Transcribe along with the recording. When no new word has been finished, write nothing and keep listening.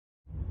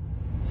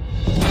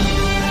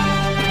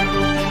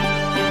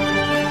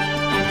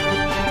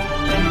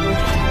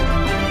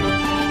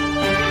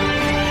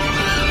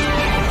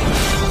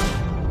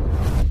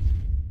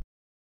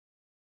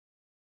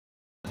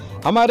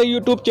हमारे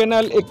YouTube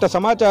channel एकता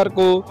समाचार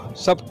को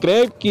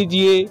सब्सक्राइब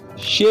कीजिए,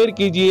 शेयर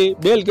कीजिए,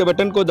 बेल के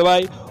बटन को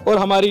दबाएं और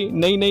हमारी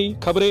नई नई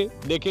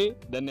खबरें देखें।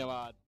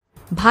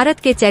 धन्यवाद। भारत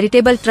के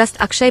चैरिटेबल ट्रस्ट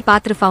अक्षय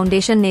पात्र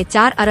फाउंडेशन ने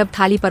 4 अरब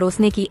थाली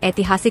परोसने की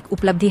ऐतिहासिक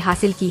उपलब्धि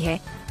हासिल की है।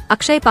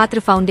 अक्षय पात्र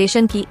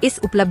फाउंडेशन की इस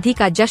उपलब्धि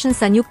का जश्न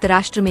संयुक्त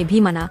राष्ट्र में भी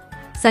मना।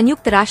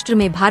 संयुक्त राष्ट्र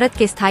में भारत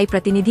के स्थायी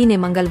प्रतिनिधि ने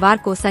मंगलवार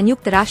को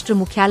संयुक्त राष्ट्र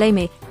मुख्यालय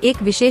में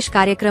एक विशेष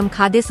कार्यक्रम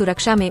खाद्य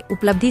सुरक्षा में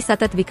उपलब्धि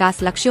सतत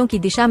विकास लक्ष्यों की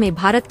दिशा में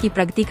भारत की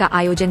प्रगति का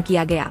आयोजन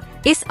किया गया।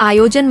 इस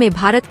आयोजन में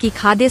भारत की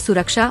खाद्य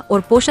सुरक्षा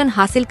और पोषण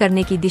हासिल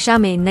करने की दिशा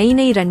में नई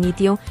नई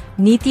रणनीतियों,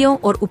 नीतियों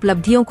और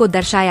उपलब्धियों को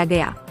दर्शाया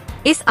गया।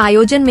 इस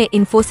आयोजन में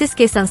इन्फोसिस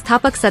के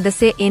संस्थापक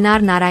सदस्य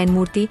एनआर नारायण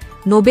मूर्ति,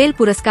 नोबेल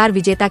पुरस्कार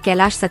विजेता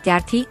कैलाश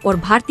सत्यार्थी और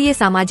भारतीय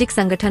सामाजिक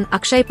संगठन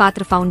अक्षय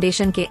पात्र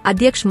फाउंडेशन के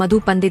अध्यक्ष मधु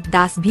पंडित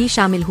दास भी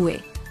शामिल हुए।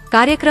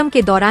 कार्यक्रम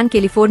के दौरान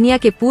कैलिफोर्निया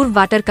के पूर्व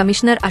वाटर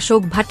कमिश्नर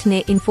अशोक भट्ट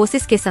ने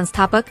इन्फोसिस के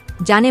संस्थापक,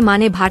 जाने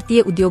माने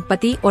भारतीय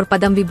उद्योगपति और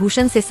पद्म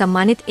विभूषण से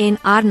सम्मानित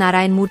एनआर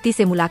नारायण मूर्ति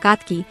से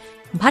मुलाकात की।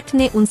 भट्ट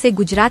ने उनसे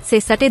गुजरात से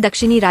सटे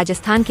दक्षिणी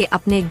राजस्थान के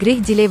अपने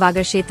गृह जिले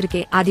वागड़ क्षेत्र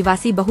के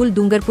आदिवासी बहुल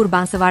डूंगरपुर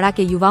बांसवाड़ा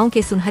के युवाओं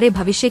के सुनहरे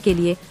भविष्य के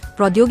लिए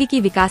प्रौद्योगिकी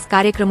विकास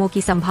कार्यक्रमों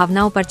की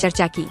संभावनाओं पर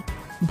चर्चा की।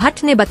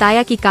 भट्ट ने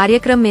बताया कि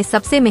कार्यक्रम में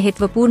सबसे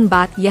महत्वपूर्ण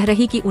बात यह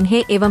रही कि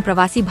उन्हें एवं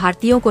प्रवासी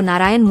भारतीयों को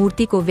नारायण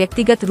मूर्ति को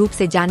व्यक्तिगत रूप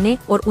से जानने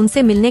और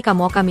उनसे मिलने का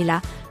मौका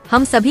मिला।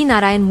 हम सभी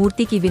नारायण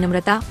मूर्ति की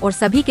विनम्रता और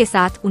सभी के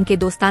साथ उनके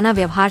दोस्ताना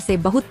व्यवहार से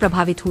बहुत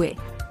प्रभावित हुए।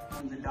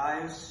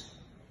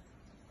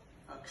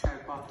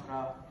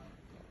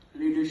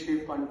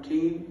 Leadership and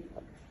team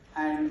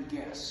and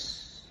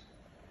guests.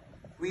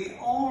 We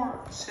are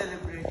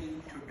celebrating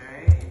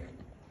today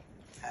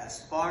as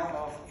part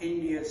of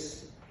India's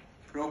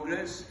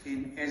progress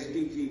in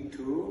SDG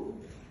 2,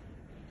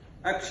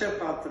 Akshay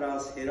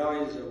Patra's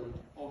heroism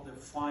of the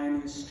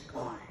finest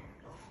kind.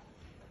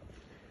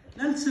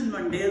 Nelson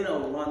Mandela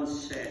once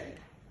said,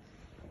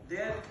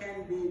 there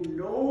can be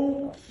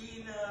no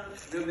keener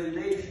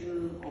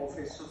revelation of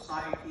a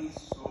society's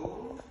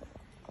soul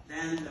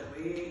than the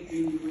way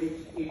in which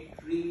it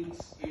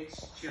treats its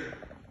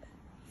children.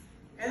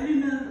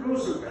 Eleanor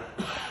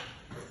Roosevelt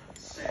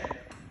said,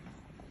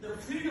 the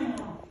freedom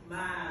of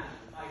man,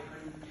 I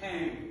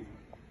contend,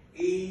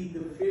 is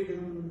the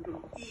freedom to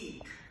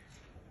eat.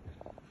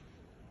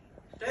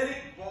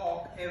 Derek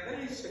Bok, a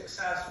very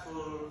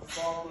successful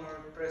former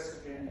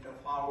president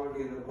of Harvard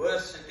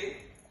University,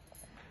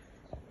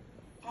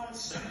 once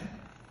said,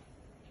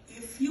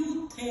 if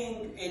you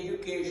think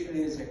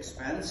education is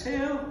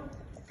expensive,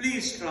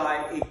 please try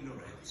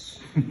ignorance.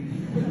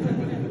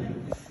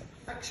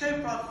 Akshay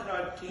Patra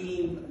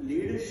team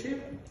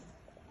leadership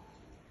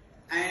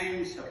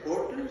and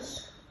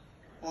supporters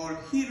are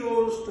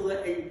heroes to the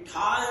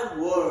entire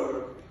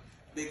world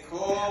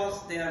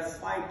because they are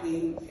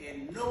fighting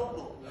a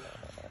noble,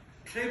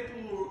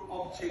 triple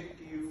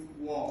objective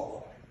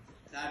war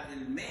that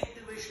will make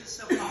the wishes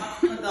of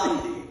Mahatma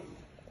Gandhi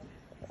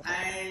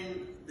and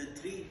the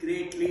 3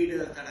 great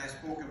leaders that I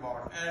spoke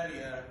about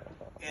earlier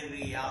a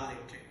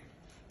reality.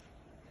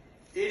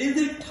 It is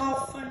a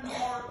tough and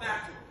hard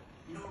battle,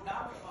 no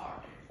doubt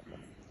about it,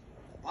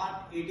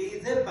 but it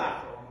is a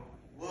battle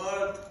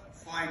worth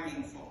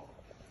fighting for.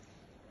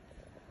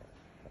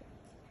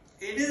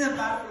 It is a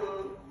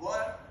battle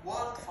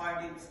worth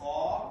fighting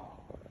for,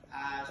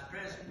 as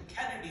President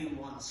Kennedy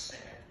once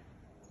said.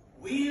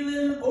 We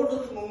will go to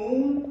the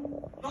moon,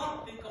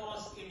 not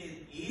because it is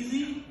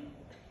easy,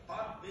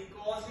 but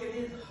because it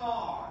is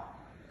hard,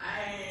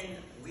 and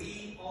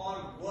we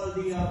are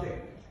worthy of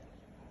it.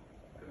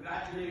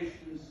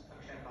 Congratulations,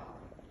 Akshay Patra.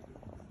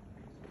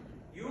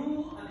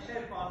 You,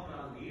 Akshay Patra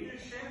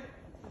leadership,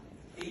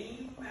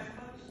 team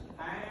members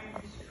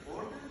and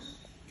supporters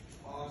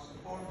are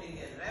supporting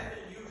a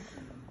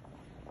revolution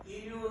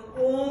in your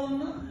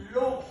own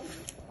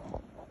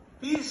low-key,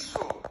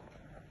 peaceful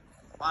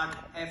but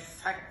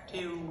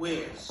effective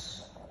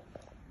ways.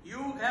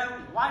 You have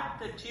wiped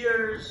the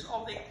tears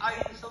of the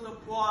eyes of the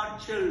poor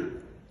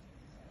children.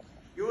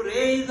 You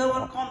raise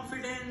our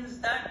confidence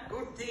that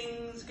good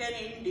things can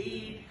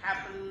indeed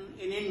happen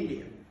in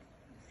India.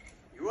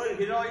 Your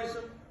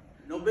heroism,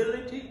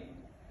 nobility,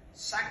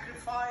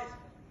 sacrifice,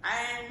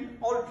 and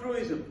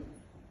altruism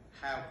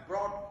have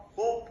brought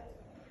hope,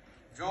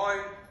 joy,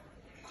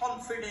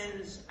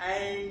 confidence,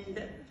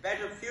 and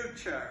better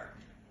future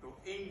to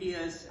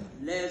India's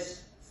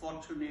less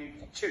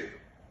fortunate children.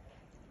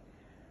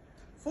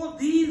 For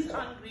these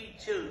hungry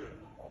children,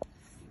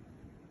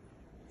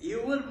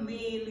 your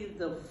meal is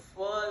the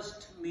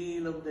first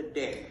meal of the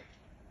day.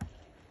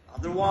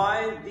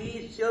 Otherwise,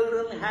 these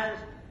children have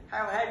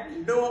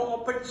had no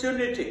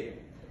opportunity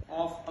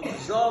of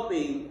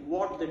absorbing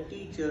what the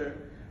teacher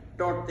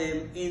taught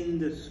them in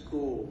the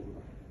school.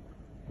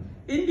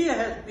 India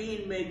has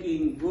been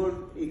making good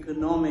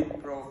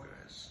economic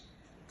progress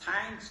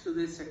thanks to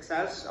the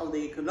success of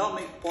the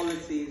economic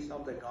policies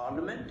of the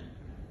government,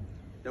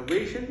 the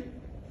vision,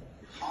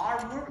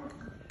 hard work,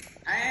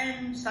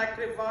 and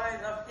sacrifice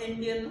of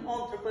Indian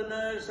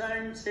entrepreneurs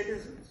and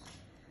citizens.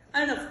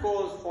 and of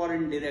course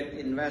foreign direct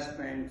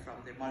investment from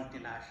the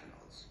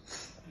multinationals.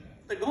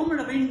 The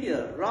government of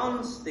India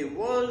runs the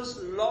world's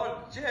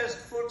largest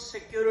food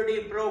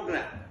security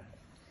program.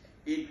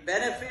 It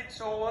benefits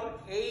over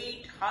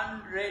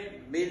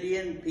 800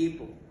 million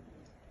people.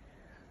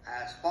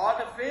 As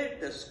part of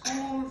it, the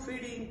school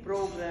feeding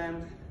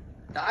program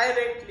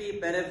directly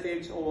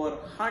benefits over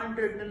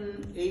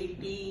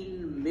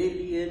 118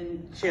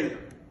 million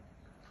children.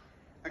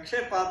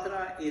 Akshay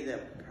Patra is a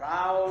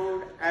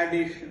proud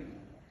addition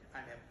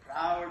and a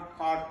proud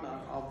partner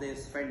of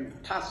this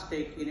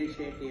fantastic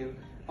initiative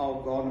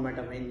of Government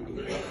of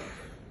India.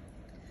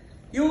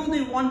 You,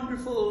 the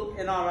wonderful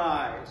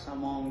NRIs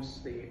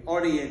amongst the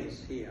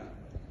audience here,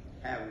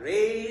 have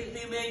raised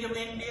the image of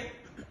India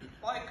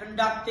by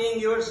conducting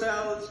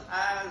yourselves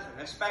as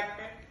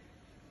respected,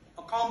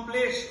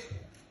 accomplished,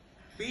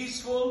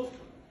 peaceful,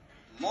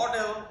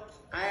 model,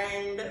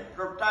 and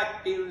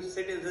protective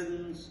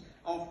citizens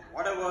of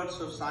whatever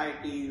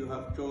society you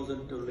have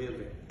chosen to live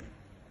in.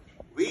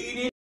 We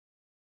in